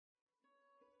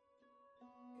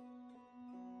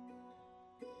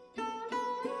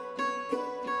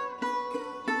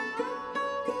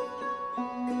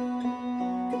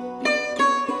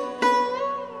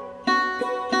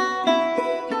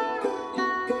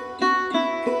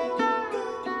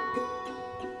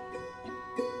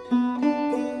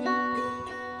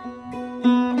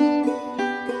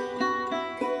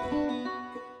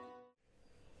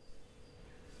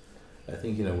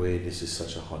this is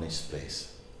such a honest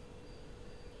place.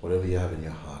 Whatever you have in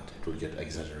your heart, it will get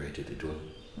exaggerated. It will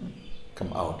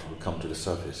come out. It will come to the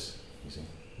surface. You see.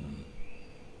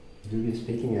 You've been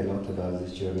speaking a lot about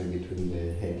this journey between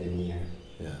the head and ear.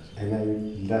 Yes.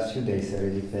 And last few days I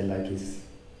really felt like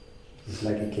it's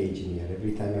like a cage in here.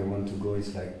 Every time I want to go,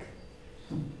 it's like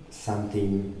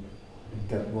something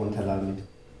that won't allow me to.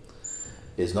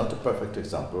 It's not a perfect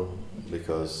example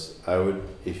because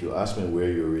if you ask me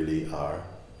where you really are,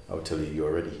 I would tell you you're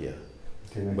already here.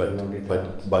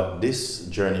 But this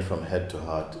journey from head to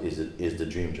heart is the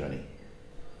dream journey.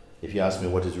 If you ask me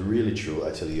what is really true,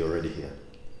 I tell you you're already here.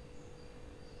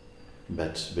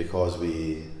 But because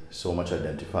we so much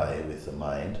identify with the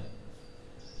mind,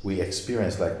 we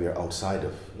experience like we are outside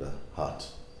of the heart,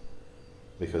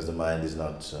 because the mind is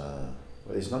not.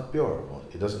 It's not pure.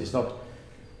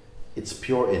 It's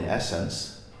pure in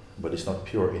essence, but it's not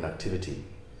pure in activity.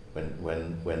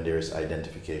 When there is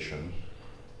identification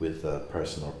with a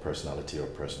person or personality or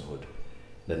personhood,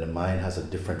 then the mind has a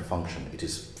different function. It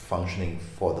is functioning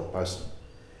for the person,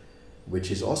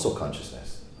 which is also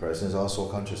consciousness. Person is also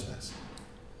consciousness.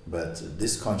 But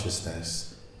this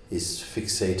consciousness is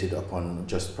fixated upon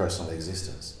just personal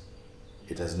existence.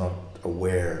 It is not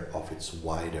aware of its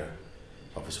wider,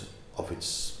 of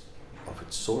its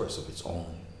source, of its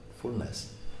own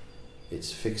fullness.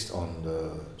 It's fixed on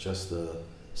just the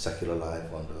secular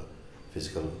life, on the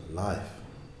physical life.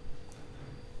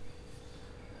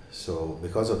 So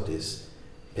because of this,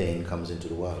 pain comes into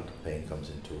the world. Pain comes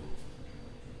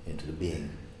into the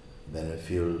being. Then I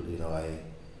feel,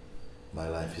 my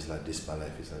life is like this, my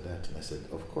life is like that. And I said,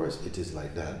 of course it is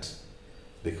like that,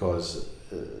 because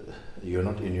you're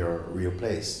not in your real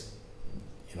place.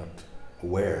 You're not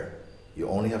aware. You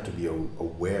only have to be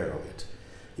aware of it.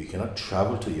 You cannot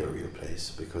travel to your real place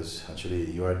because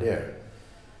actually you are there.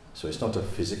 So it's not a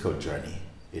physical journey.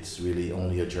 It's really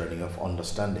only a journey of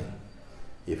understanding.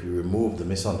 If you remove the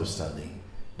misunderstanding,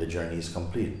 the journey is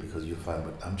complete because you find,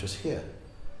 but I'm just here.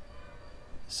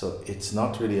 So it's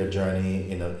not really a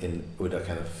journey with a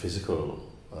kind of physical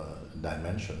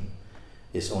dimension.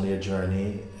 It's only a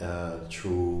journey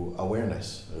through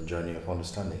awareness, a journey of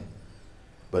understanding.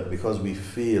 But because we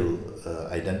feel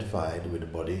identified with the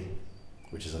body,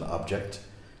 which is an object,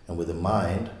 and with the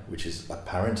mind, which is a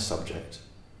apparent subject,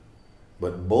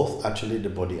 but both actually the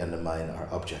body and the mind are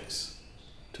objects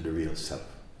to the real self,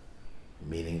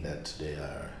 meaning that they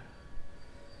are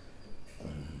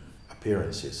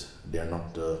appearances. They are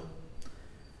not the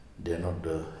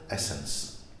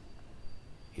essence,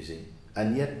 you see.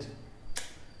 And yet,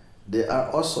 they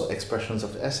are also expressions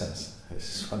of the essence.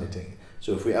 This is a funny thing.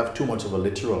 So if we have too much of a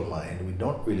literal mind, we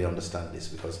don't really understand this,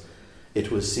 because it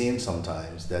will seem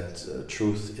sometimes that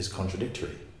truth is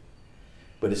contradictory.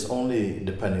 But it's only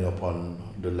depending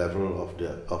upon the level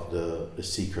of the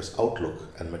seeker's outlook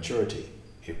and maturity.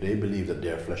 If they believe that they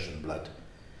are flesh and blood,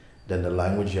 then the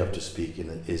language you have to speak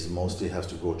in is mostly has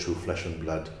to go through flesh and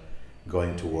blood,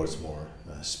 going towards more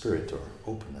spirit or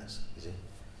openness, you see.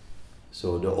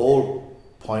 So the whole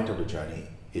point of the journey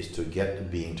is to get the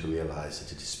being to realize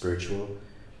that it is spiritual,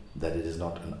 that it is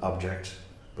not an object,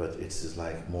 but it's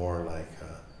like more like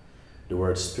the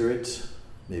word spirit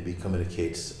maybe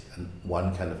communicates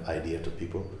one kind of idea to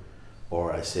people,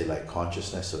 or I say like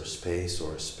consciousness or space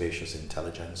or spacious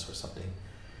intelligence or something,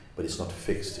 but it's not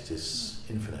fixed, it is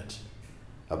infinite.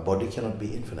 A body cannot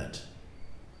be infinite.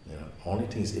 Only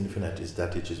thing is infinite is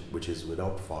that which is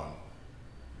without form.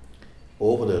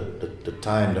 Over the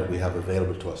time that we have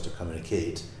available to us to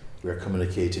communicate, we are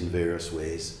communicating various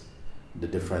ways, the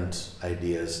different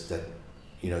ideas that,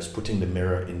 is putting the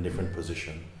mirror in different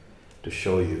position to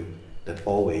show you that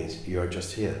always you are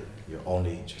just here, you're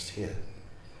only just here.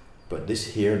 But this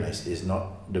here-ness is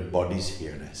not the body's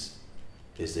here-ness.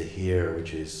 It's the here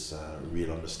which is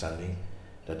real understanding,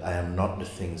 that I am not the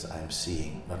things I am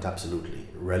seeing, not absolutely.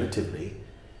 Relatively,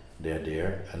 they're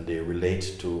there and they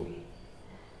relate to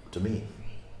me.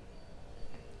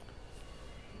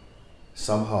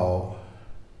 Somehow,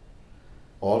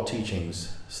 all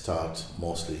teachings start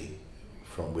mostly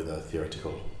with a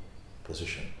theoretical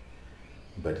position,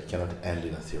 but it cannot end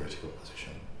in a theoretical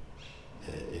position.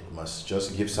 It must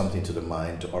just give something to the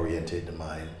mind to orientate the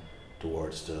mind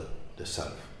towards the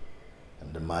self.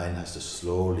 And the mind has to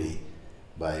slowly,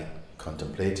 by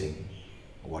contemplating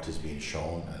what is being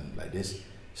shown and like this,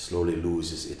 slowly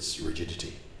loses its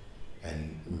rigidity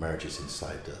and merges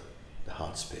inside the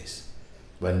heart space.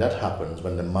 When that happens,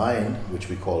 when the mind, which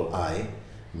we call I,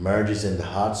 merges in the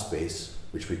heart space,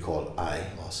 which we call I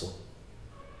also,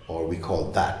 or we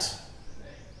call that,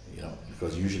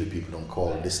 because usually people don't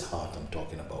call this heart I'm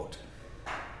talking about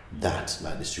that,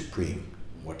 like the supreme.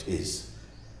 what is.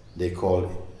 They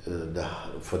call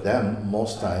for them,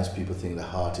 most times people think the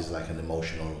heart is like an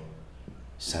emotional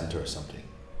center or something,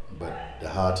 but the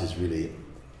heart is really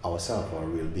ourself, our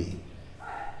real being.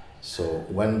 So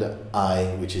when the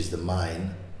I, which is the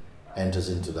mind, enters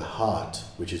into the heart,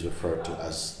 which is referred to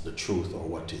as the truth or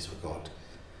what is for God,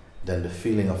 then the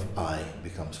feeling of I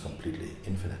becomes completely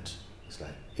infinite. It's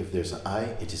like, if there's an I,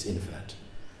 it is infinite.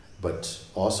 But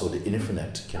also the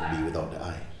infinite can be without the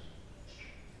I.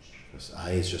 Because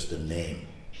I is just the name,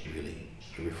 really,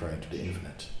 referring to the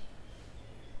infinite.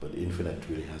 But the infinite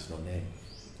really has no name.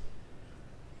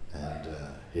 And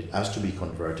it has to be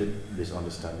converted, this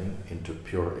understanding, into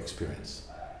pure experience.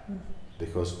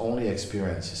 Because only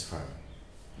experience is firm.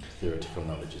 Theoretical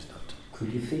knowledge is not.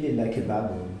 Could you feel it like a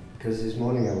bubble? Because this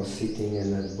morning I was sitting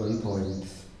and at one point,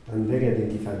 I'm very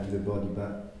identified with the body,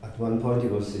 but at one point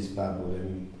it was this bubble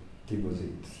and it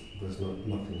was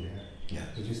nothing there. Yes.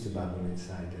 It was just a bubble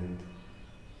inside, and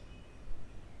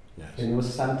Yes. and it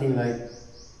was something like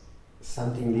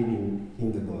something living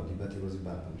in the body, but it was a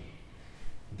bubble.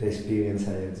 The experience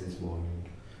I had this morning.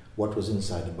 What was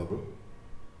inside the bubble?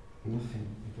 Nothing.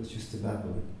 It was just a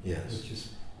bubble. It Yes.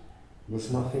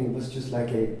 was nothing. It was just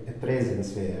like a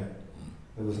presence there.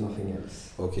 There was nothing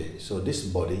else. Okay, so this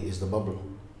body is the bubble,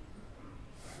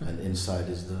 and inside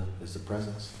is the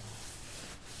presence.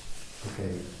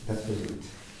 Okay, that was it.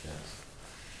 Yes.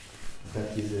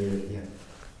 That is yeah.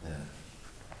 Yeah.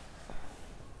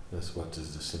 That's what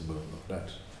is the symbol of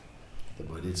that. The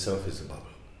body itself is a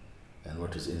bubble, and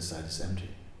what is inside is empty.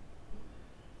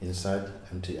 Inside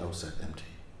empty, outside empty.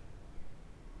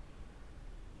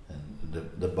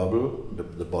 And the bubble,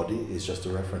 the body is just a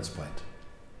reference point.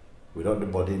 Without the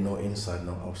body, no inside,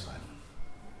 no outside.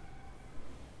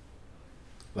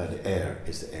 Like the air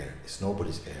is the air. It's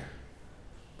nobody's air.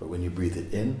 But when you breathe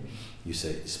it in, you say,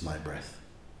 it's my breath.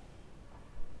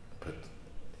 But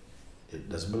it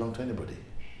doesn't belong to anybody.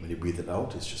 When you breathe it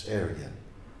out, it's just air again.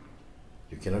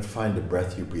 You cannot find the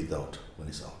breath you breathe out when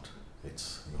it's out.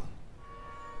 It's gone.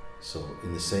 So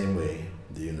in the same way,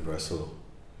 the universal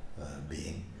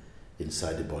being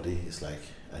inside the body is like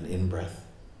an in-breath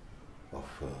of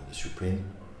the Supreme.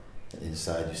 And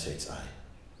inside you say it's I.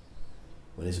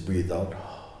 When it's breathed out,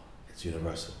 it's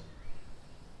universal.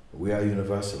 We are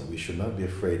universal. We should not be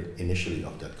afraid initially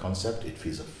of that concept. It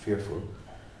feels fearful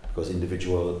because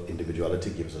individuality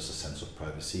gives us a sense of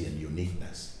privacy and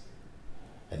uniqueness.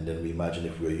 And then we imagine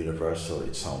if we're universal,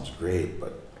 it sounds great,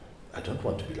 but I don't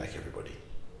want to be like everybody.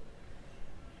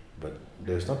 But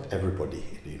there's not everybody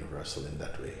in the universal in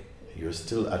that way. You're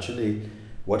still actually,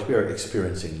 what we are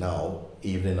experiencing now,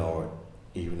 even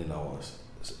in our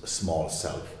small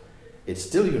self, it's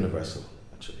still universal,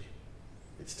 actually.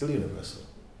 It's still universal.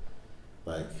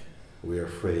 Like, we're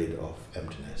afraid of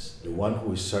emptiness. The one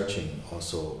who is searching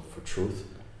also for truth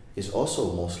is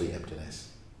also mostly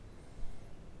emptiness.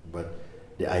 But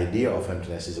the idea of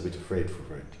emptiness is a bit afraid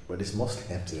for it, but it's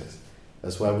mostly emptiness.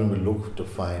 That's why when we look to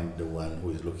find the one who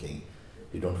is looking,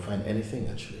 you don't find anything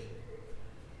actually.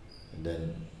 And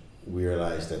then we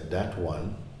realize that that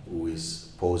one who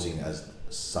is posing as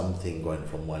something going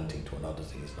from one thing to another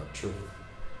thing is not true.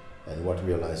 And what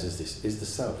realizes this is the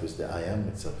self, is the I am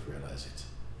itself realize it.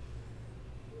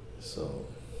 So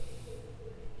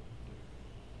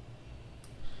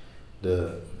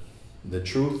the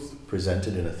truth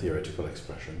presented in a theoretical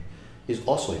expression is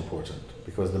also important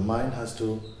because the mind has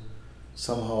to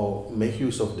somehow make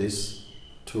use of this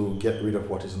to get rid of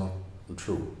what is not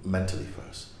true mentally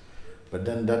first. But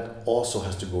then that also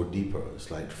has to go deeper.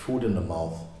 It's like food in the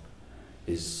mouth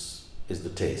is the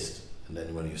taste, and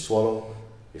then when you swallow,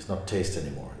 it's not taste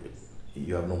anymore.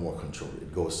 You have no more control.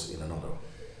 It goes in another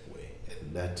way,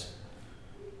 and that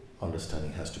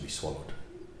understanding has to be swallowed.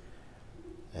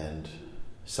 And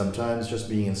sometimes just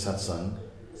being in satsang,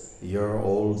 your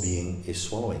whole being is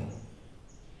swallowing.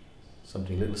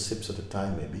 Something little sips at a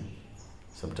time maybe.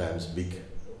 Sometimes big,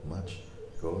 much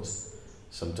goes.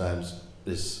 Sometimes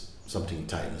something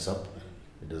tightens up,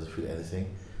 it doesn't feel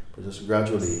anything. But just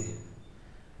gradually,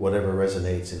 whatever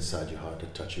resonates inside your heart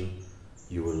that touch you,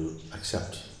 you will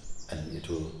accept and it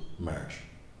will merge.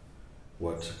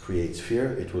 What creates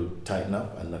fear, it will tighten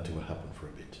up and nothing will happen for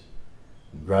a bit.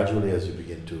 Gradually, as you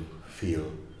begin to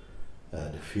feel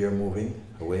the fear moving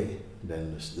away,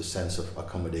 then the sense of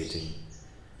accommodating,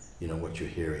 what you're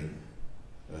hearing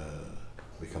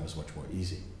becomes much more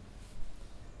easy.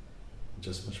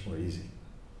 Just much more easy.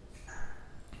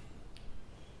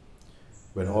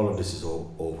 When all of this is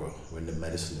over, when the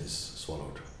medicine is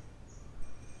swallowed,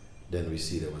 then we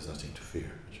see there was nothing to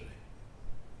fear, actually.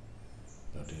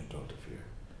 Nothing at all to fear.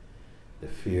 The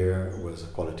fear was a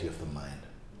quality of the mind.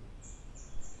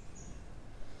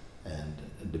 And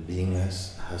the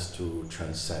beingness has to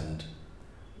transcend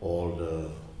all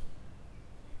the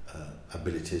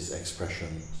abilities,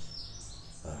 expressions,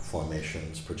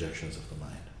 formations, projections of the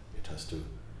mind. It has to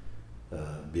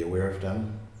be aware of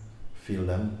them, feel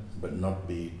them, but not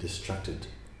be distracted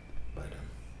by them.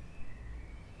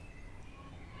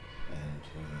 And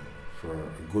for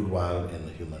a good while in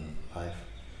the human life,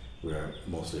 we are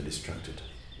mostly distracted.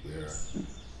 We are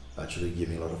actually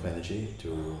giving a lot of energy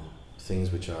to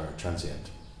things which are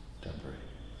transient, temporary.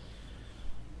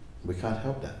 We can't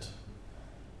help that.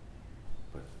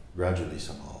 But gradually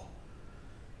somehow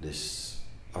this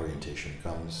orientation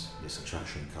comes, this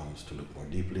attraction comes to look more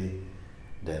deeply,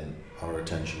 then our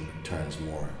attention turns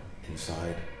more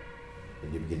inside,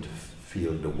 and you begin to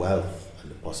feel the wealth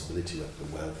and the possibility of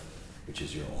the wealth which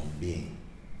is your own being.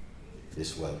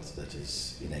 This wealth that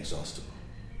is inexhaustible.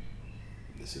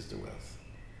 This is the wealth.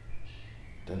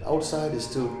 Then outside is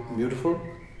still beautiful,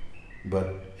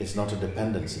 but it's not a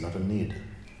dependency, not a need,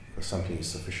 because something is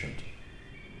sufficient.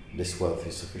 This wealth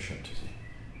is sufficient, you see.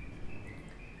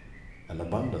 And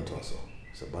abundant also.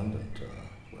 It's abundant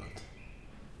wealth.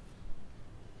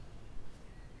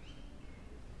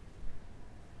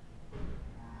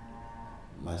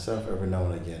 Myself, every now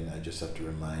and again, I just have to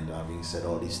remind, having said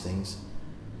all these things,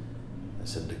 I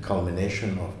said the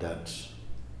culmination of that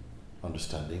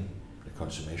understanding, the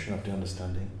consummation of the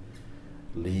understanding,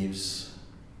 leaves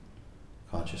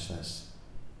consciousness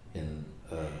in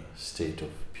a state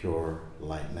of pure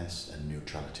lightness and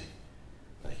neutrality.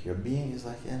 Like your being is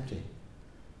like empty.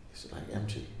 It's like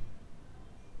empty.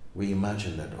 We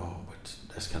imagine that, oh, but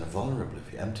that's kind of vulnerable.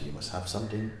 If you're empty, you must have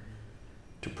something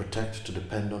to protect, to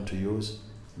depend on, to use.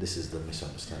 This is the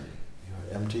misunderstanding. You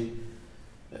are empty,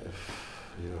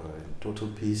 you are in total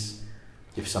peace.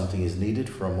 If something is needed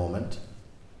for a moment,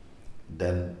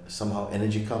 then somehow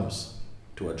energy comes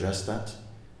to address that,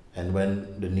 and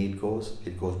when the need goes,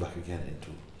 it goes back again into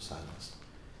silence.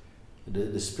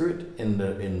 The spirit in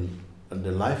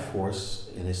the life force,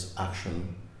 in its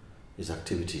action, its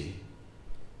activity,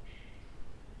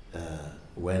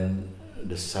 when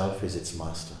the self is its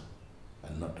master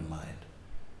and not the mind,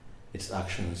 its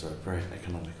actions are very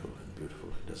economical and beautiful.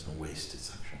 It doesn't waste its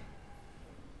action.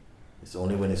 It's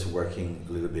only when it's working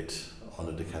a little bit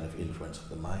under the kind of influence of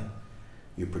the mind,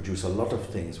 you produce a lot of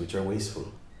things which are wasteful.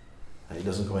 And it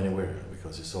doesn't go anywhere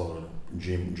because it's all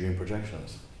dream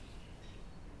projections.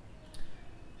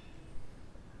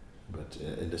 But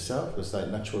in the self, it's like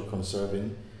natural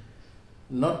conserving,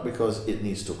 not because it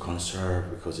needs to conserve,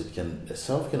 because the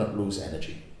self cannot lose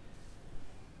energy.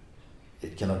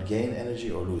 It cannot gain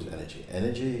energy or lose energy.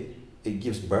 Energy, it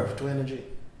gives birth to energy.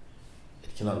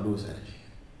 It cannot lose energy.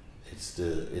 It's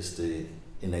the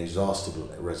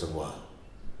inexhaustible reservoir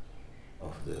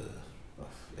of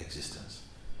existence.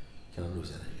 It cannot lose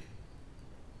energy.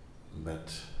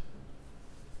 But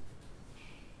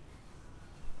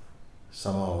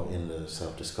somehow in the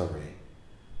self-discovery,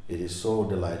 it is so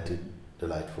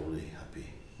delightfully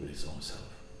happy with its own self.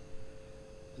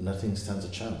 Nothing stands a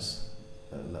chance.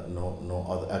 No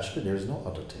other. Actually, there is no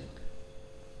other thing.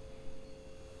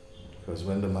 Because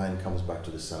when the mind comes back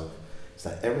to the self, it's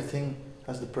like everything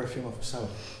has the perfume of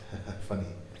self. Funny.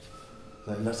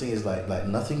 Like nothing is like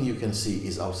nothing you can see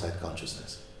is outside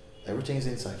consciousness. Everything is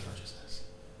inside consciousness.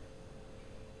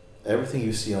 Everything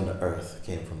you see on the earth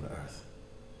came from the earth.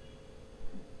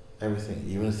 Everything,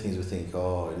 even the things we think,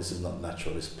 oh, this is not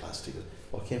natural, this is plastic,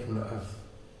 all came from the earth.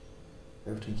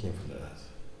 Everything came from the earth.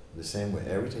 The same way,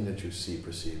 everything that you see,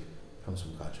 perceive, comes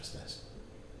from consciousness.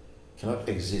 It cannot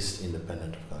exist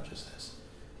independent of consciousness.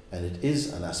 And it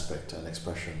is an aspect, an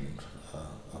expression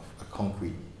of a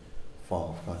concrete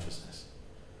form of consciousness.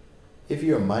 If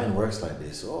your mind works like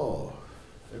this, oh,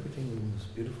 everything is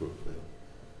beautiful for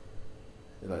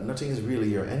you. Like, nothing is really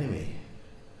your enemy.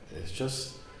 It's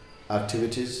just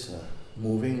activities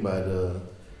moving by the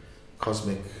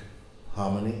cosmic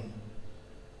harmony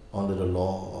under the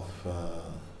law of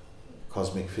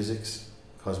cosmic physics,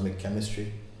 cosmic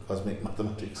chemistry, cosmic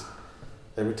mathematics.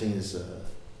 Everything is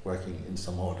working in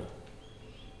some order.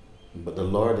 But the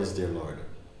Lord is their Lord.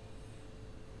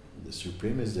 The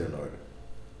Supreme is their Lord.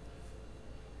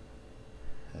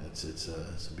 It's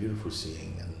a beautiful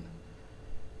seeing, and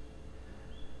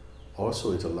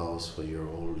also it allows for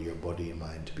your body and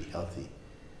mind to be healthy,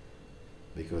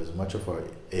 because much of our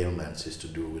ailments is to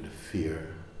do with the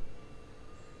fear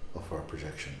of our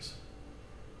projections.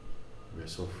 We're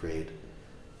so afraid,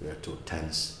 we are too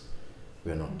tense,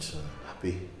 we're not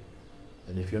happy.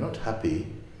 And if you're not happy,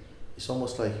 it's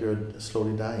almost like you're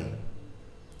slowly dying.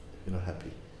 If you're not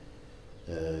happy.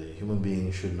 A human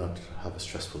being should not have a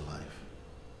stressful life.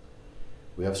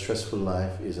 We have stressful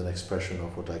life is an expression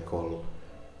of what I call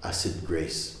acid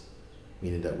grace,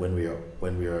 meaning that when we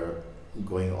are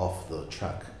going off the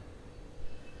track,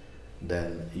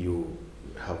 then you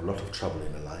have a lot of trouble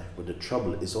in your life, but the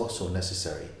trouble is also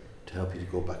necessary to help you to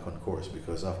go back on course,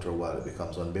 because after a while it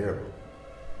becomes unbearable.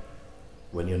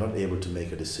 When you're not able to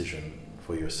make a decision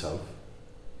for yourself,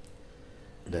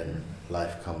 then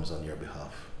life comes on your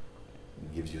behalf.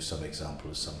 It gives you some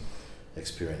examples, some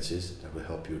experiences that will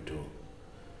help you to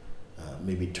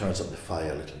maybe turns up the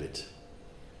fire a little bit,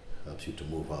 helps you to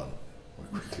move on more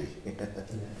quickly,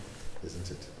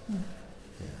 isn't it? Mm.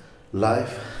 Yeah.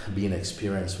 Life being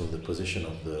experienced from the position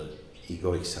of the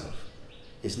egoic self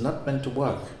is not meant to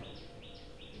work.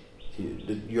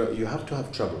 You have to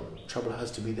have trouble. Trouble has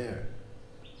to be there.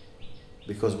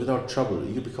 Because without trouble,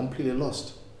 you'll be completely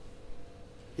lost.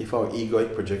 If our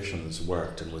egoic projections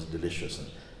worked and was delicious, and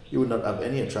you would not have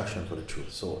any attraction for the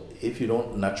truth. So if you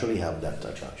don't naturally have that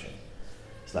attraction,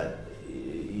 it's like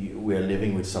we are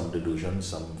living with some delusion,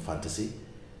 some fantasy,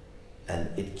 and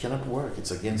it cannot work.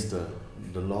 It's against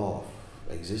the law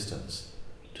of existence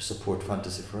to support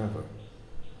fantasy forever.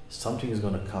 Something is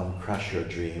going to come, crash your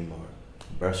dream or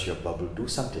burst your bubble, do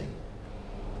something.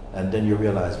 And then you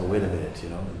realize, well, wait a minute,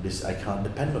 this, I can't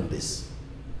depend on this.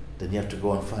 Then you have to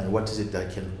go and find, what is it that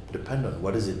I can depend on?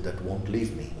 What is it that won't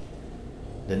leave me?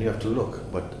 Then you have to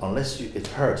look. But unless it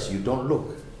hurts, you don't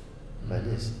look like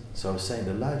this. So I was saying,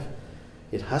 the life,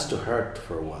 it has to hurt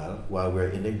for a while we're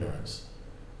in ignorance.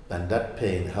 And that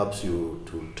pain helps you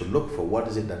to look for what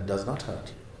is it that does not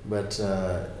hurt. But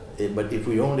if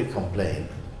we only complain,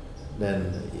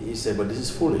 then he said, but this is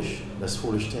foolish. That's a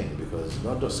foolish thing, because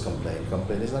not just complain.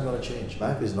 Complain is not going to change.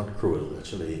 Life is not cruel.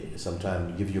 Actually,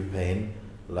 sometimes give you pain.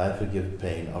 Life will give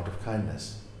pain out of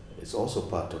kindness. It's also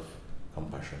part of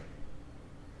compassion.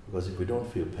 Because if we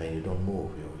don't feel pain, you don't move.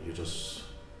 You just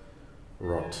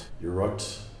rot. You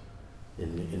rot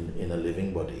in a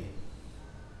living body.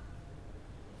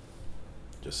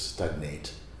 Just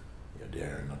stagnate. You're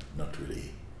there, not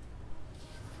really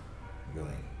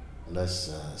going.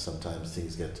 Unless sometimes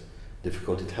things get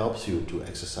difficult, it helps you to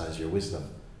exercise your wisdom,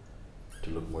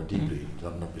 to look more deeply,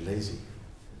 not be lazy.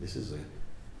 This is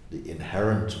the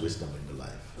inherent wisdom in the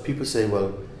life. People say,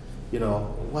 well,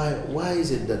 why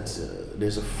is it that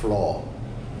there's a flaw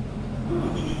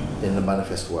in the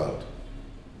manifest world?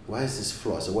 Why is this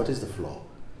flaw? So what is the flaw?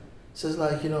 So it's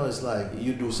like, it's like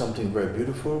you do something very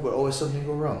beautiful, but always something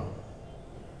go wrong.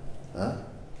 Huh?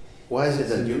 Why is it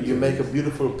that you make a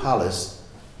beautiful palace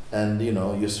and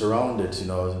you surround it,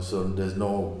 so there's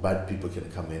no bad people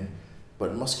can come in,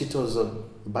 but mosquitoes are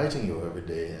biting you every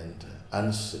day and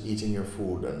ants eating your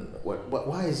food, and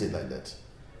why is it like that?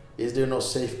 Is there no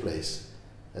safe place?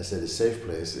 I said the safe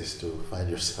place is to find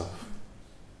yourself.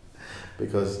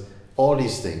 Because all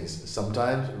these things,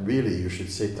 sometimes really you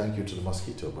should say thank you to the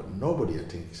mosquito, but nobody I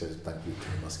think says thank you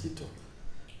to the mosquito.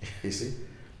 You see?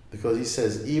 Because he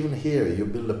says, even here you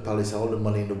build a palace, all the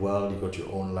money in the world, you got your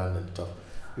own land and stuff,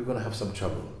 you're going to have some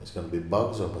trouble. It's going to be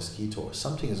bugs or mosquito or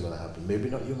something is going to happen. Maybe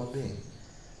not human being.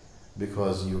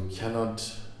 Because you're going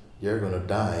to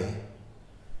die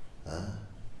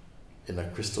in a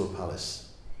crystal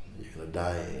palace. You're going to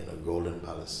die in a golden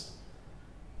palace.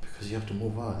 Because you have to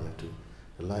move on.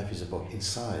 The life is about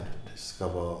inside.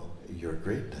 Discover your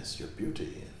greatness, your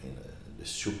beauty. The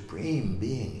supreme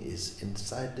being is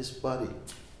inside this body.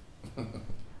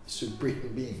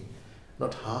 Supreme being.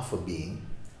 Not half a being.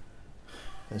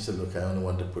 I said, look, I only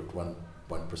want to put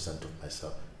 1% of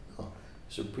myself. No,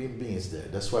 Supreme Being is there.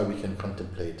 That's why we can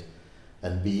contemplate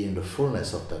and be in the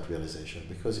fullness of that realization,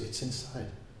 because it's inside.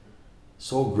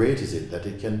 So great is it that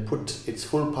it can put its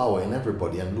full power in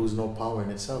everybody and lose no power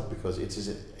in itself, because it is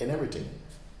in everything.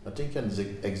 Nothing can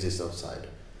exist outside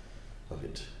of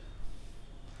it.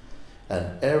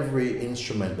 And every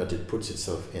instrument that it puts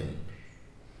itself in,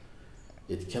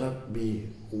 it cannot be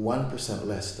 1%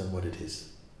 less than what it is.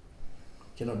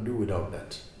 Cannot do without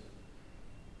that.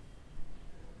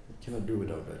 It cannot do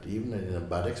without that. Even in a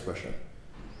bad expression,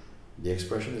 the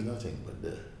expression is nothing, but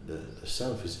the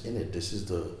self is in it. This is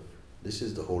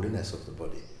the holiness of the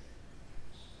body.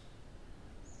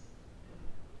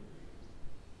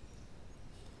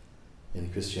 In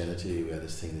Christianity, we have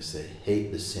this thing to say,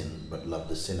 hate the sin, but love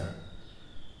the sinner.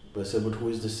 But I said, but who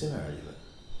is the sinner even?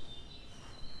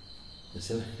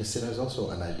 The sinner is also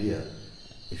an idea,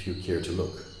 if you care to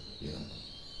look,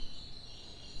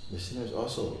 The sinner is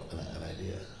also an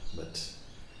idea, but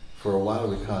for a while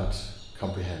we can't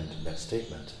comprehend that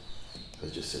statement. We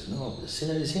just said, no, the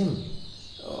sinner is him.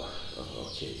 Oh,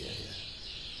 okay, yeah.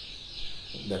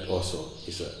 That also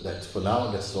is that for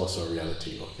now, that's also a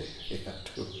reality. Okay, you have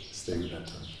to stay with that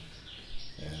one.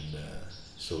 And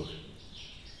so,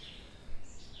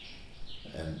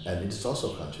 and it's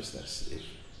also consciousness. If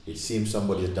it seems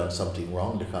somebody has done something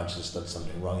wrong, the consciousness done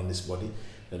something wrong in this body,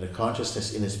 then the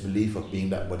consciousness in its belief of being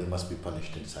that body must be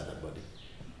punished inside that body.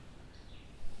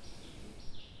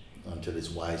 Until it's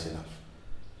wise enough,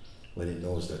 when it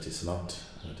knows that it's not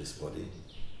this body.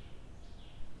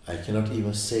 I cannot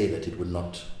even say that it would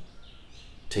not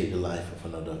take the life of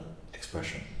another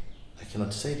expression. I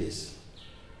cannot say this.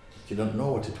 You don't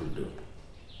know what it will do.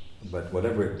 But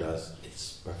whatever it does,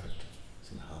 it's perfect.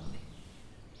 It's in harmony.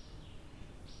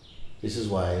 This is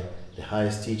why the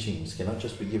highest teachings cannot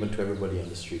just be given to everybody on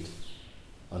the street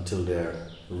until they're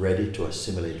ready to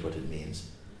assimilate what it means.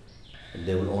 And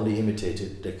they will only imitate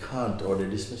it, they can't, or they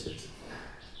dismiss it.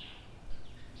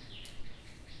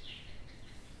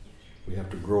 We have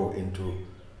to grow into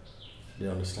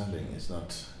the understanding. It's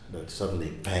not that suddenly,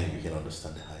 bang, you can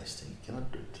understand the highest thing. You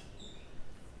cannot do it.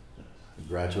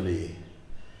 Gradually,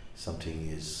 something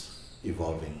is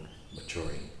evolving,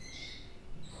 maturing,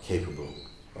 capable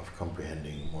of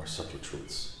comprehending more subtle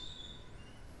truths.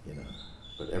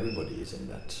 But everybody is in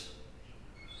that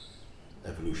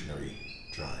evolutionary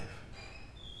drive.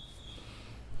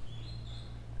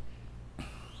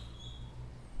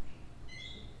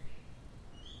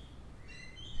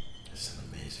 It's an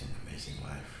amazing, amazing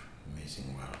life,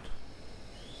 amazing world,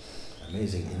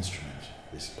 amazing instrument,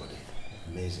 this body,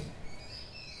 amazing.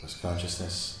 Because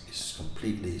consciousness is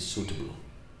completely suitable,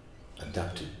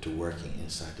 adapted to working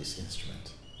inside this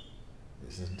instrument.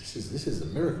 This is a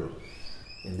miracle.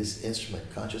 In this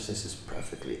instrument, consciousness is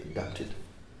perfectly adapted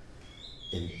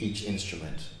in each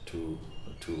instrument to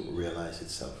realize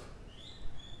itself.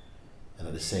 And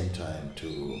at the same time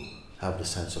to have the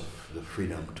sense of the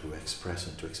freedom to express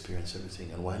and to experience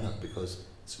everything. And why not? Because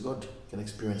it's God, can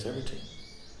experience everything.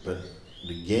 But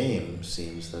the game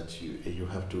seems that you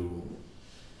have to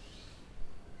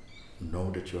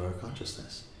know that you are a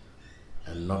consciousness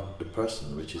and not the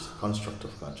person, which is a construct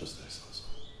of consciousness also.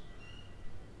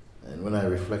 And when I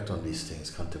reflect on these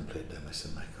things, contemplate them, I say,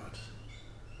 my God,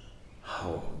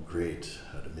 how great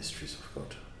are the mysteries of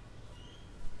God.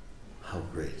 How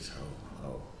great,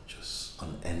 how just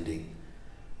unending,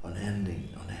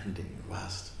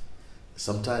 vast.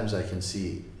 Sometimes I can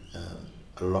see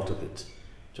a lot of it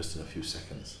just in a few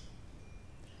seconds.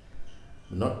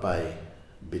 Not by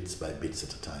bits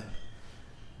at a time,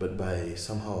 but by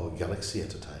somehow a galaxy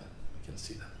at a time, I can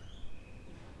see that.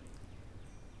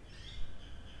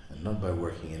 And not by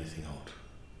working anything out.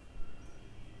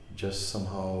 Just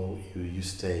somehow you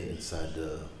stay inside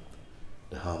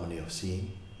the harmony of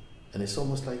seeing, and it's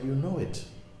almost like you know it.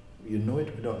 You know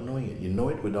it without knowing it. You know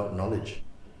it without knowledge.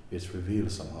 It's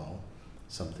revealed somehow,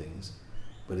 some things,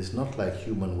 but it's not like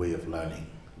human way of learning,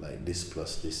 like this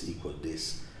plus this equal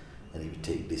this, and if you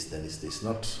take this, then it's this.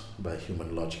 Not by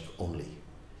human logic only,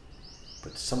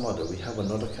 but some other, we have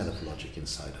another kind of logic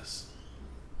inside us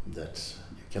that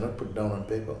you cannot put down on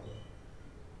paper.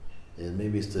 And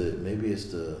maybe it's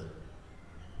the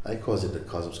I call it the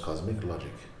cosmic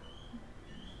logic,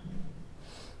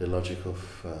 the logic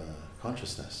of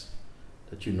consciousness,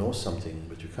 that you know something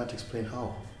but you can't explain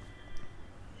how.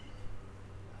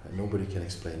 And nobody can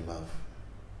explain love.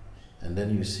 And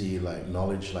then you see like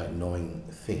knowledge, like knowing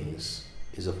things,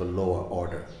 is of a lower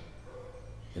order.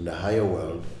 In the higher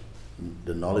world,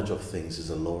 the knowledge of things is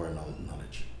a lower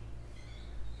knowledge.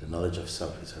 The knowledge of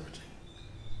self is everything.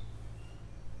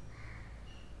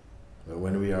 But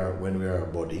when we are a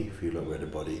body, feel that we're the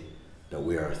body, that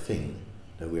we are a thing,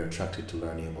 then we are attracted to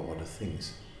learning about other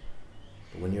things.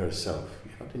 But when you're a self,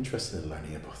 you're not interested in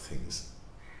learning about things.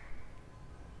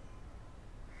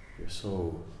 You're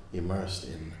so immersed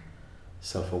in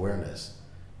self-awareness,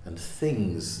 and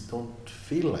things don't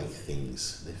feel like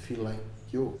things, they feel like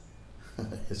you.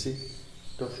 You see?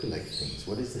 Don't feel like things.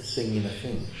 What is the thing in a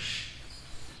thing?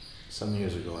 Some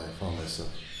years ago I found myself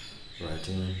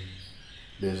writing,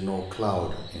 there's no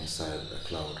cloud inside a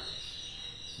cloud.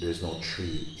 There's no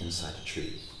tree inside a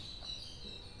tree.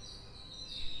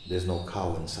 There's no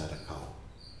cow inside a cow.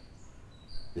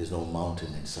 There's no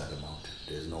mountain inside a mountain.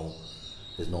 There's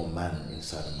no man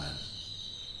inside a man.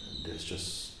 There's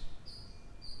just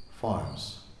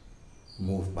forms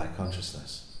moved by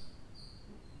consciousness.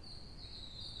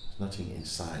 There's nothing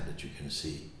inside that you can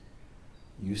see.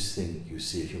 You think you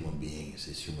see a human being, it's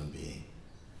this human being.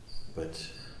 But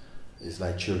it's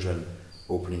like children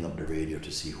opening up the radio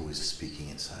to see who is speaking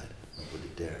inside. Nobody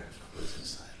there, nobody's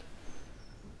inside.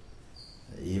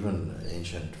 Even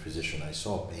ancient physician, I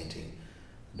saw painting,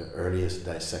 the earliest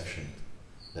dissection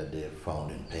that they have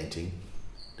found in painting,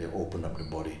 they opened up the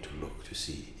body to look, to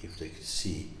see if they could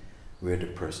see where the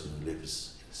person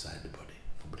lives inside the body.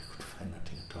 Nobody could find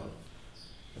nothing at all.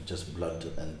 Just blood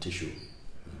and tissue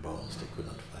and bones they could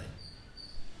not find.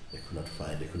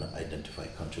 They could not identify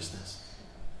consciousness.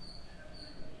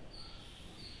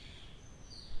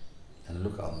 And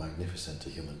look how magnificent a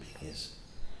human being is.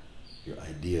 Your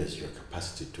ideas, your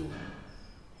capacity to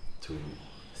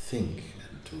think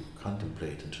and to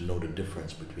contemplate and to know the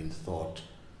difference between thought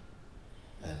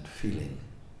and feeling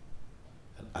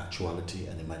and actuality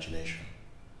and imagination,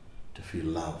 to feel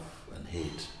love and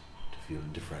hate, to feel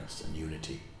difference and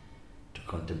unity, to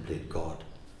contemplate God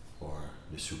or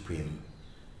the Supreme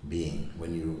Being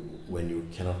when you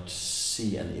cannot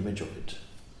see an image of it.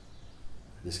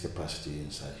 This capacity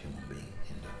inside human being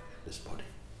in this body.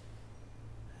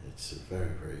 It's a very,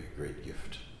 very great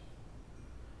gift.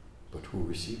 But who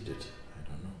received it? I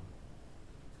don't know.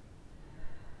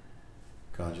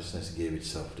 Consciousness gave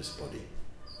itself this body,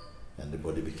 and the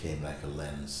body became like a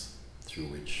lens through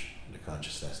which the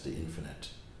consciousness, the infinite,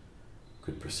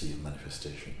 could perceive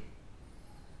manifestation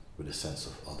with a sense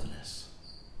of otherness.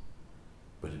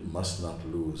 But it must not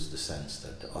lose the sense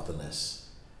that the otherness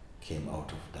came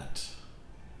out of that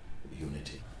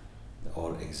unity. They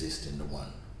all exist in the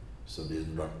one, so they're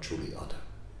not truly other.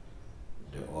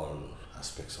 They're all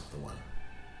aspects of the one.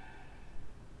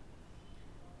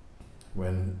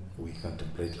 When we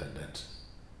contemplate like that,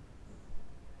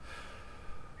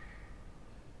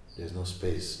 there's no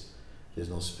space. There's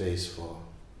no space for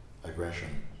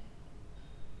aggression.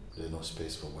 There's no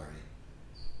space for worry.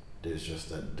 There's just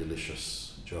that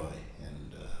delicious joy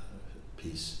and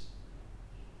peace.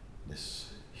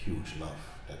 This huge love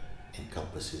that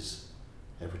encompasses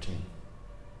everything.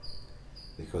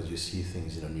 Because you see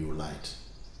things in a new light.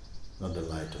 Not the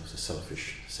light of the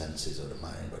selfish senses of the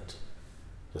mind, but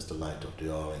just the light of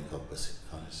the all-encompassing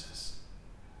consciousness.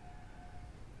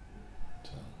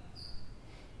 So,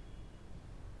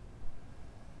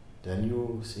 then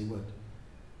you see what?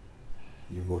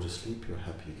 You go to sleep, you're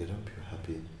happy. You get up, you're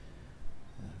happy.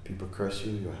 People curse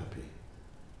you, you're happy.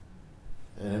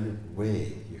 In every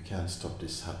way, you can't stop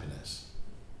this happiness,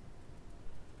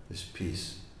 this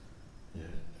peace. Yeah.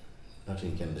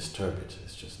 Nothing can disturb it.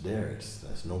 It's just there. It's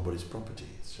nobody's property.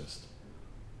 It's just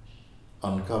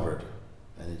uncovered,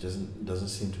 and it doesn't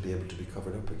seem to be able to be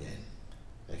covered up again,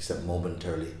 except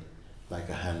momentarily, like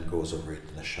a hand goes over it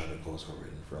and a shadow goes over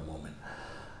it, and for a moment,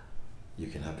 you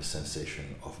can have the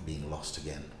sensation of being lost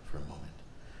again for a moment.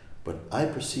 But I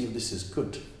perceive this is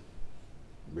good,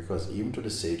 because even to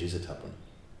the sages it happened.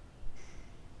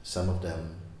 Some of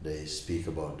them, they speak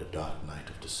about the dark night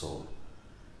of the soul.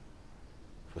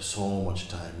 For so much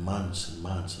time, months and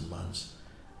months and months,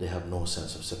 they have no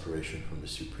sense of separation from the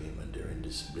Supreme, and they're in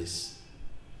this bliss,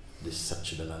 this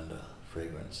Satchidananda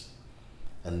fragrance.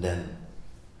 And then,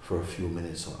 for a few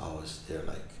minutes or hours, they're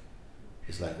like,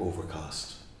 it's like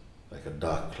overcast, like a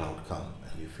dark cloud come,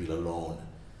 and you feel alone.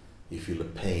 You feel the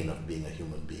pain of being a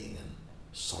human being, and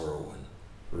sorrow and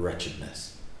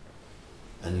wretchedness.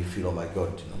 And you feel, oh my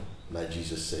God, like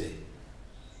Jesus say,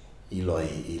 Eloi,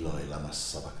 Eloi, lama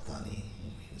sabachthani.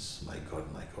 It means, my God,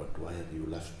 why have you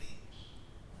left me?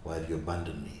 Why have you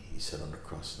abandoned me? He said on the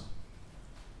cross.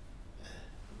 No?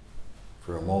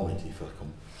 For a moment, he felt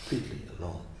completely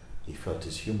alone. He felt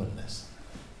his humanness.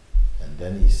 And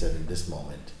then he said in this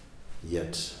moment,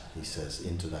 yet, he says,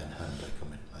 into thine hand I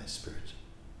commit my spirit.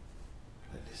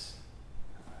 Like this.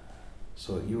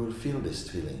 So you will feel this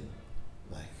feeling,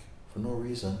 like, for no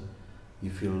reason, you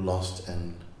feel lost,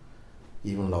 and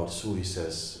even Lao Tzu, he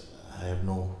says, I have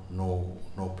no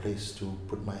place to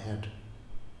put my head.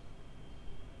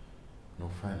 No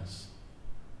friends.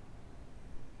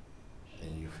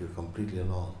 And you feel completely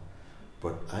alone.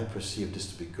 But I perceive this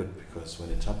to be good, because when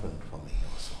it happened for me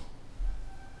also,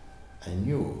 I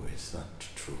knew it's not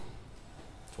true.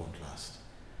 It won't last.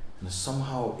 And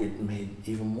somehow it made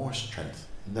even more strength.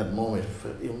 In that moment, I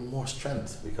felt even more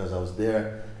strength, because I was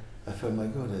there. I felt, my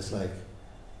God, it's like,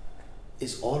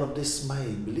 is all of this my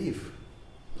belief?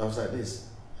 I was like this.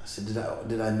 I said,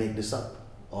 did I make this up?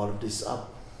 All of this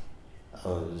up?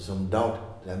 Some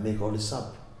doubt, did I make all this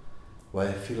up? Why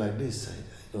I feel like this?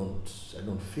 I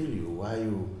don't feel you. Why are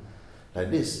you like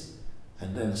this?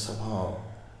 And then somehow,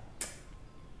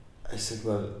 I said,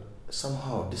 well,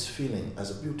 somehow this feeling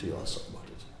has a beauty also about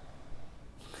it.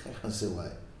 I can't say why.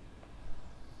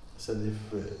 I said,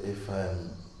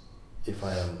 if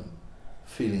I am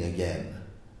feeling again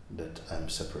that I'm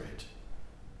separate,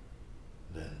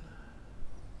 then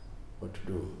what to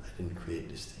do? I didn't create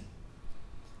this thing.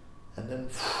 And then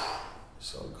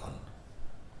it's all gone.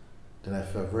 Then I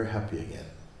felt very happy again.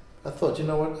 I thought, you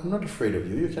know what? I'm not afraid of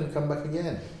you. You can come back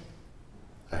again.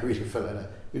 I really felt like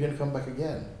that. You can come back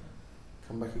again.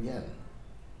 Come back again.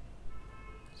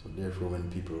 So therefore when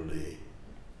people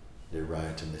they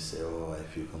write and they say, oh, I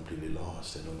feel completely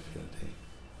lost, I don't feel anything.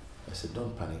 I said,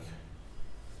 don't panic.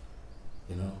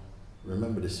 You know,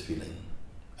 remember this feeling,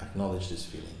 acknowledge this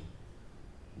feeling,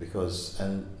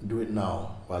 and do it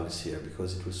now while it's here,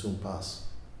 because it will soon pass.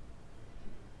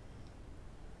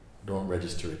 Don't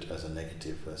register it as a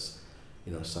negative, as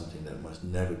something that must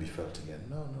never be felt again.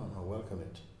 No, welcome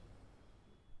it.